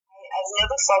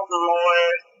never felt more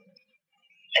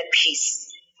at peace.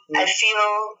 I feel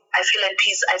at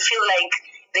peace. I feel like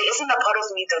there isn't a part of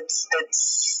me that's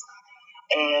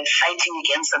fighting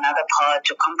against another part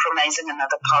or compromising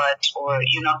another part, or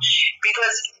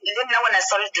because even now when I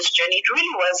started this journey, it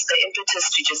really was the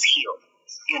impetus to just heal,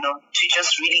 to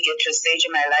just really get to a stage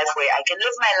in my life where I can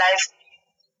live my life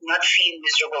not feeling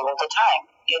miserable all the time,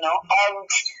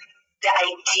 and the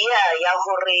idea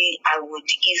Yahore I would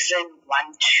even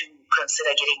want to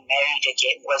consider getting married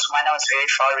again was one I was very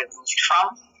far removed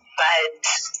from, but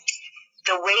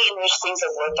the way in which things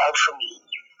have worked out for me,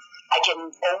 I can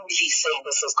only say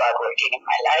this is God working in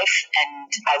my life, and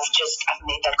I've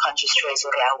made that conscious choice.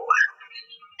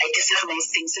 I deserve nice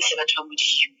things to share with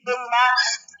you.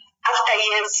 After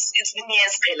years, it's been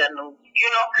years,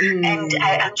 and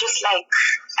I'm just like,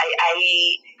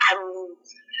 I'm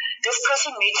this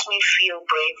person makes me feel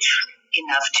brave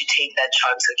enough to take that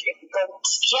chance again. But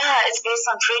yeah, it's based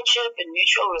on friendship and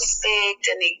mutual respect,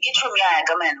 and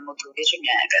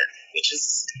which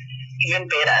is even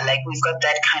better. Like, we've got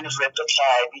that kind of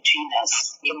repertoire between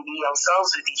us. We can be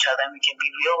ourselves with each other, and we can be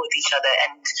real with each other.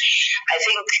 And I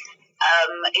think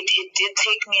it did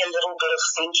take me a little bit of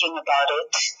thinking about it,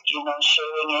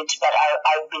 sharing it. But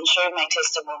I've been sharing my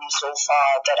testimony so far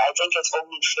that I think it's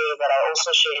only fair that I also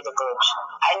share the good.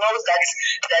 I know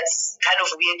that's kind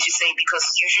of weird to say, because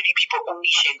usually people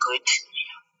only share good.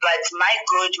 But my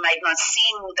good might not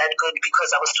seem that good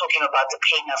because I was talking about the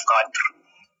pain I've gone through.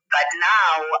 But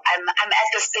now I'm at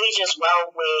the stage as well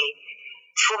where,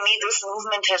 for me, this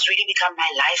movement has really become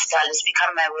my lifestyle. It's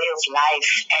become my way of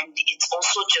life. And it's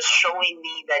also just showing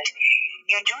me that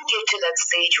you do get to that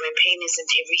stage where pain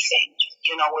isn't everything.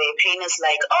 Where pain is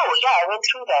like, oh, yeah, I went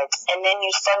through that. And then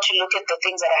you start to look at the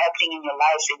things that are happening in your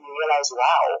life and you realize,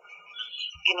 wow,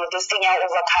 this thing I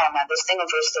overcome, and this thing of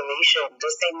restoration,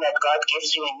 this thing that God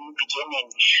gives you a new beginning.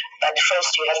 But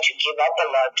first you have to give up a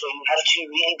lot, or you have to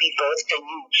really be birthed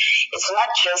anew. It's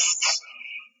not just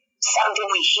something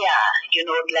we hear,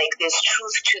 like there's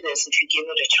truth to this if you give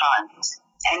it a chance.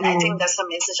 And I think that's the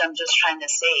message I'm just trying to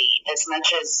say, as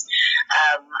much as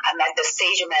I'm at the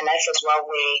stage in my life as well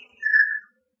where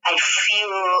I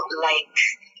feel like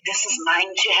this is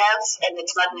mine to have, and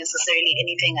it's not necessarily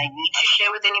anything I need to share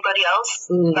with anybody else,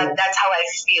 but that's how I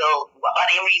feel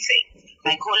about everything.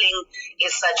 My calling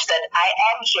is such that I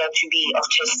am here to be of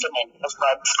testament of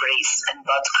God's grace and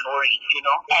God's glory,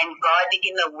 and God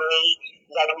in a way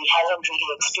that we haven't really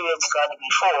experienced God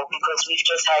before, because we've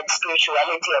just had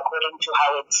spirituality according to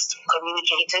how it's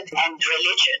communicated, and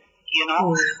religion,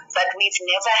 but we've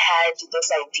never had this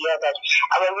idea that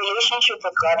our relationship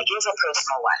with God is a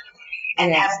personal one. And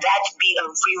have that be a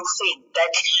real thing,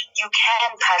 that you can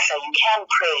pasha, you can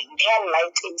pray, you can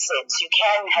light incense, you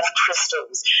can have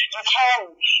crystals, you can,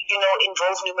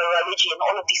 involve numerology and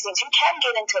all of these things. You can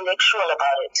get intellectual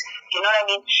about it, you know what I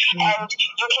mean? And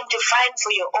you can define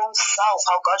for your own self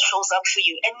how God shows up for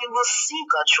you, and you will see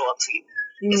God show up for you.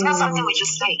 It's not something we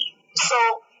just say. So,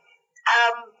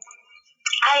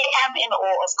 I am in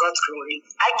awe of God's glory.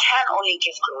 I can only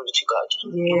give glory to God.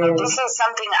 This is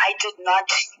something I did not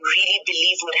really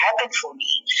believe would happen for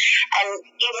me. And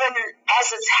even as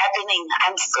it's happening,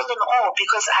 I'm still in awe,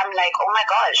 because I'm like, oh my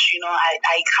gosh,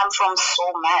 I come from so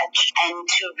much. And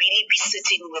to really be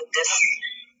sitting with this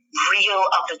real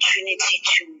opportunity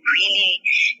to really,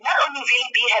 not only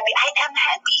really be happy, I am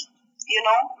happy.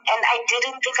 And I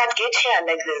didn't think I'd get here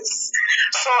like this.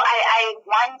 So I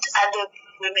want other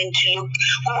women to look,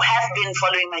 who have been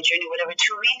following my journey, whatever,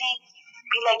 to really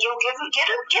be like, yo, give it a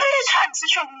chance.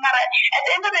 At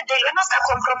the end of the day, we're not going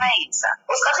to compromise.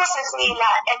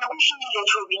 And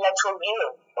to be like for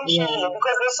real.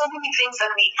 Because there's so many things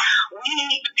that we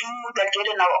do that get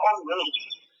in our own way.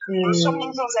 There's so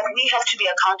many things that we have to be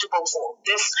accountable for.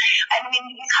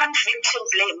 We can't victim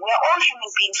blame. We're all human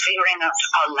beings figuring out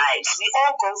our lives. We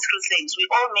all go through things. We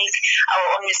all make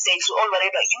our own mistakes. We all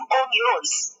whatever. You own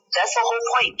yours. That's the whole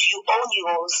point. You own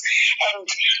yours, and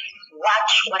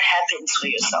watch what happens for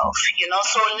yourself.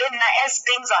 So Linda, as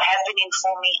things are happening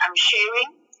for me, I'm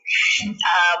sharing,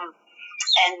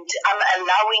 and I'm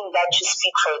allowing that to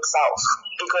speak for itself,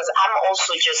 because I'm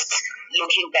also just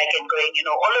looking back and going,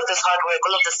 all of this hard work,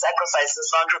 all of the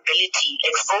sacrifices, vulnerability,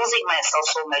 exposing myself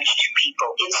so much to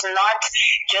people. It's not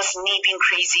just me being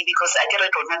crazy, because I get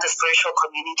it, we're not the spiritual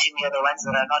community, we are the ones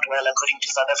that are not well, according to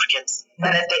South Africans.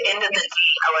 But at the end of the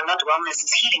day, our not wellness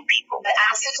is healing people. But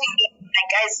I'm sitting here,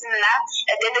 guys,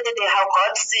 at the end of the day, how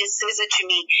God says it to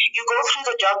me, you go through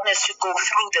the darkness to go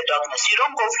through the darkness. You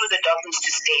don't go through the darkness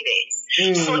to stay there.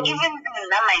 So even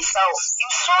myself, you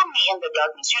saw me in the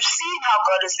darkness. You've seen how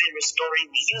God has been restoring restoring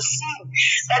me. You see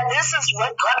that this is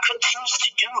what God continues to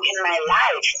do in my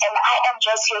life. And I am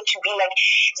just here to be like,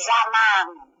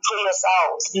 Zaman for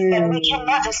yourselves. And we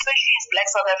cannot, especially as Black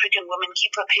South African women, keep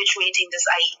perpetuating this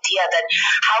idea that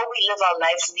how we live our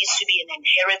lives needs to be an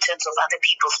inheritance of other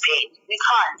people's pain. We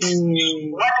can't.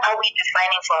 What are we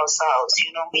defining for ourselves?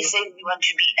 You know, we say we want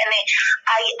to be. And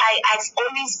I've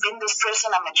always been this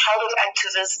person. I'm a child of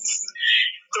activists.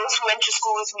 Those who went to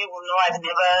school with me will know I've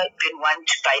never been one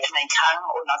to bite my tongue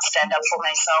or not stand up for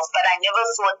myself, but I never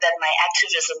thought that my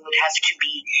activism would have to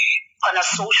be on a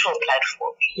social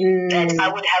platform, that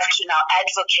I would have to now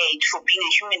advocate for being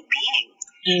a human being,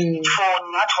 for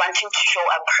not wanting to show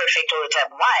up perfect all the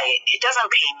time. Why? It doesn't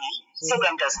pay me.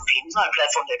 Instagram doesn't pay me. It's not a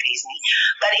platform that pays me.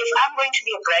 But if I'm going to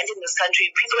be a brand in this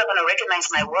country, people are going to recognize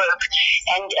my work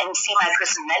and see my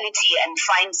personality and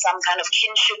find some kind of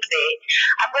kinship there.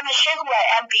 I'm going to share who I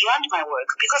am beyond my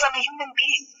work because I'm a human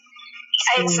being.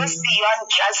 I exist beyond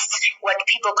just what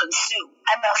people consume.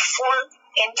 I'm a full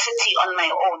entity on my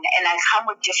own, and I come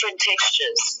with different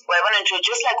textures where I want to do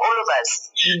just like all of us.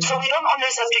 So we don't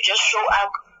always have to just show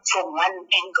up from one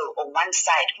angle or one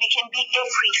side. We can be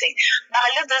everything. Now I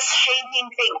love this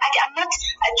shaming thing. I'm not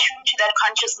attuned to that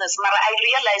consciousness, but I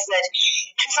realize that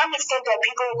to some extent that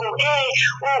people go, hey,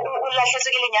 but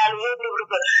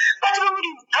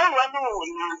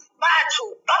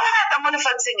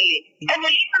and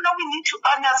even though we need to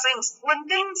honor things, when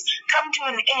things come to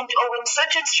an end or when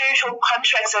certain spiritual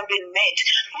contracts have been met,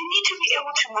 we need to be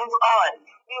able to move on.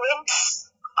 We went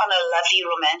on a lovely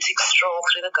romantic stroll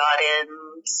through the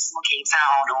gardens, Cape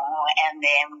Town, and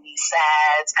then we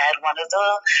sat at one of the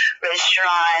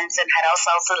restaurants and had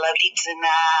ourselves a lovely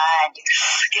dinner, and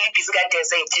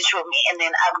and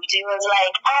then Abuji was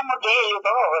like, I'm okay,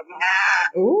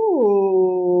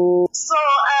 Ooh. So,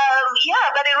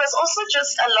 but it was also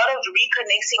just a lot of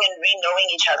reconnecting and re-knowing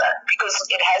each other because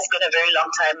it has been a very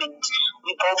long time and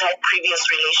we both had previous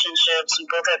relationships. We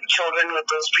both have children with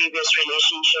those previous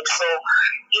relationships. So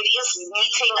it is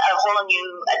meeting a whole new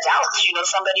adult, you know,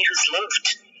 somebody who's lived,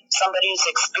 somebody who's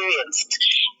experienced.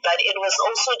 But it was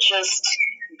also just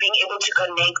being able to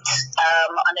connect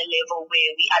on a level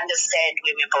where we understand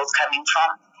where we're both coming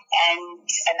from. And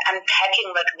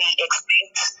unpacking what we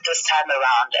expect this time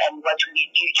around and what we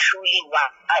truly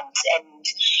want. And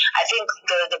I think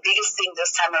the biggest thing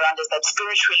this time around is that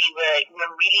spiritually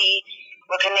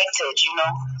we're connected, you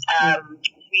know.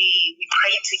 We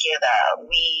pray together.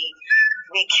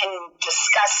 We can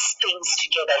discuss things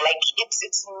together. Like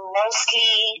it's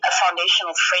mostly a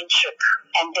foundation of friendship,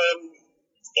 and then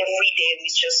every day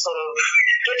we just sort of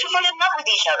get to fall in love with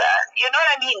each other. You know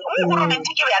what I mean? Like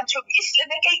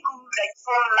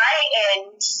from my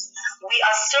end, we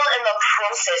are still in the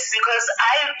process because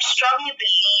I strongly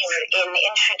believe in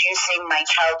introducing my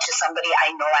child to somebody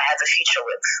I know I have a future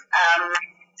with.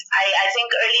 I think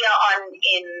earlier on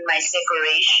in my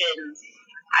separation,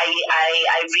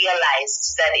 I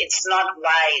realized that it's not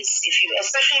wise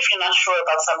especially if you're not sure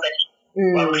about somebody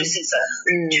or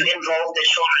to involve the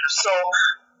children. So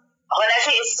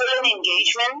honestly, it's still an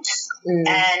engagement,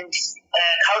 and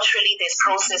culturally there's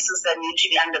processes that need to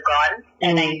be undergone,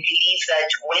 and I believe that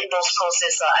when those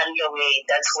processes are underway,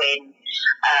 that's when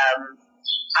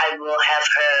I will have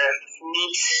her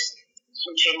meet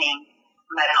Jenny,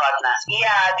 my partner.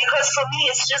 Yeah, because for me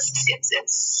it's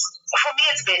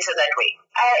better that way.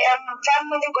 I am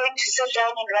finally going to sit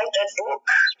down and write that book.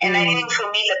 And I think for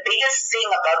me, the biggest thing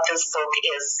about this book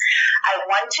is I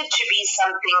want it to be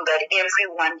something that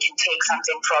everyone can take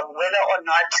something from, whether or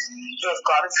not they've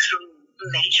gone through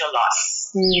major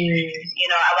loss. You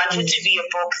know, I want it to be a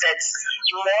book that's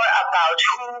more about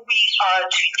who we are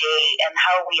today and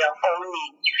how we are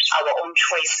owning our own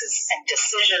choices and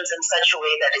decisions in such a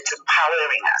way that it's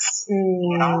empowering us,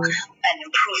 you know, and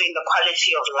improving the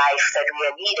quality of life that we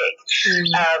are needing.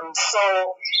 So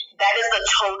that is the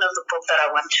tone of the book that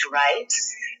I want to write,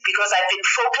 because I've been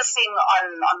focusing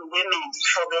on women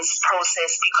for this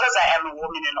process because I am a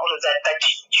woman and all of that. But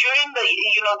during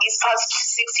these past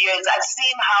 6 years, I've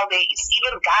seen how it's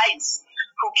even guys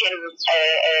who can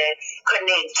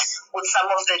connect with some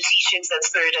of the teachings that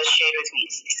Spirit has shared with me.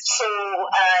 So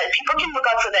people can look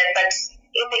out for that. But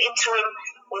in the interim,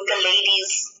 with the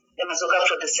ladies, they must look out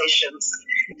for the sessions.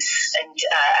 And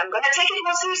I'm going to take it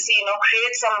more seriously,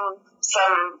 create some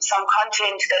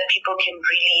content that people can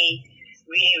really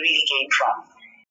gain from.